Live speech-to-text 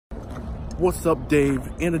What's up, Dave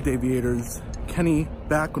and the Daviators? Kenny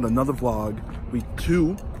back with another vlog. Week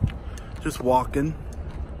 2, just walking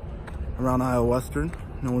around Iowa Western,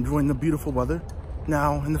 enjoying the beautiful weather.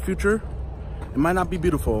 Now, in the future, it might not be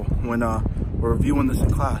beautiful when we're reviewing this in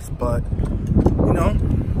class, but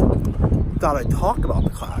thought I'd talk about the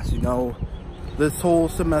class. This whole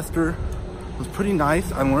semester was pretty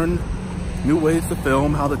nice. I learned new ways to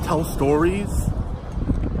film, how to tell stories,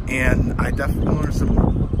 and I definitely learned some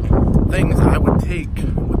things I would take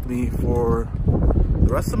with me for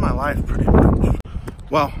the rest of my life, pretty much.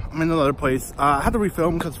 Well, I'm in another place. I had to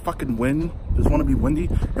refilm because fucking wind. Just want to be windy.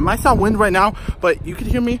 It might sound wind right now, but you can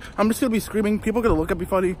hear me. I'm just gonna be screaming. People are gonna look at me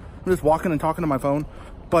funny. I'm just walking and talking to my phone.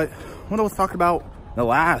 But what I was talking about in the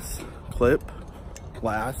last clip,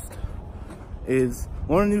 is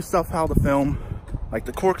learning new stuff, how to film, like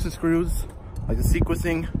the corks and screws, like the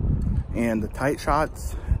sequencing and the tight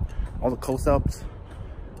shots, all the close-ups.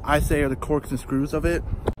 I say are the corks and screws of it.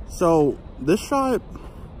 So this shot,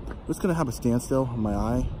 just gonna have a standstill in my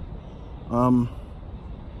eye.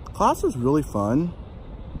 Class was really fun.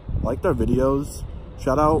 Liked our videos.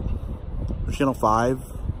 Shout out for Channel 5.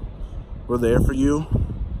 We're there for you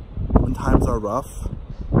when times are rough.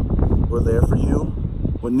 We're there for you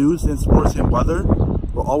with news and sports and weather.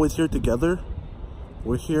 We're always here together.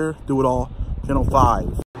 We're here, do it all. Channel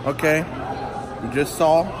 5. Okay, you just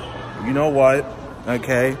saw, you know what?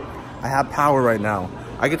 Okay, I have power right now.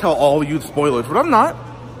 I can tell all of you spoilers, but I'm not.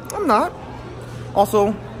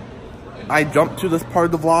 Also, I jumped to this part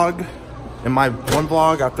of the vlog in my one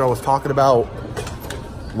vlog after I was talking about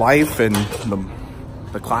life and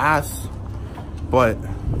the class, but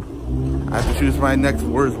I have to choose my next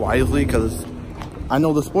words wisely because I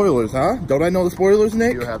know the spoilers, huh? Don't I know the spoilers,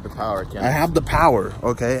 Nick? You have the power, Ken. I have the power,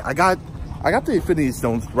 okay? I got the Infinity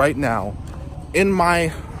Stones right now in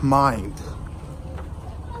my mind,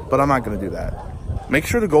 but I'm not gonna do that. Make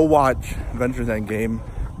sure to go watch Avengers Endgame.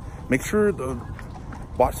 Make sure to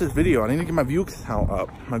watch this video. I need to get my view count up.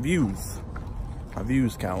 My views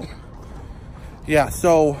count. Yeah,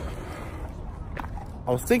 so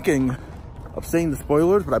I was thinking of saying the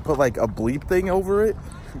spoilers, but I put like a bleep thing over it.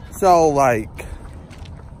 So like,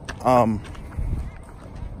 I'm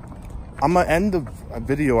gonna end the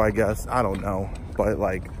video, I guess. I don't know, but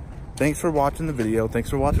like, thanks for watching the video. Thanks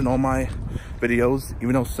for watching all my videos,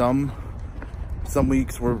 even though some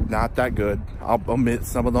weeks were not that good. I'll admit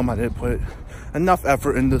some of them I didn't put enough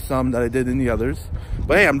effort into some that I did in the others.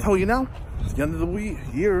 But hey, I'm telling you now, it's the end of the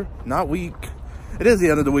year, not week. It is the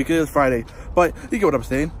end of the week, it is Friday, but you get what I'm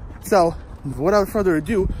saying. So, without further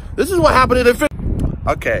ado, this is what happened in Infinity.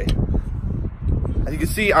 Okay, as you can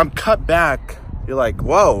see, I'm cut back. You're like,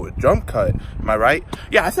 whoa, jump cut, am I right?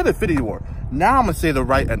 Yeah, I said Infinity War. Now I'm gonna say the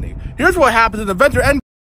right ending. Here's what happens in Avengers Endgame.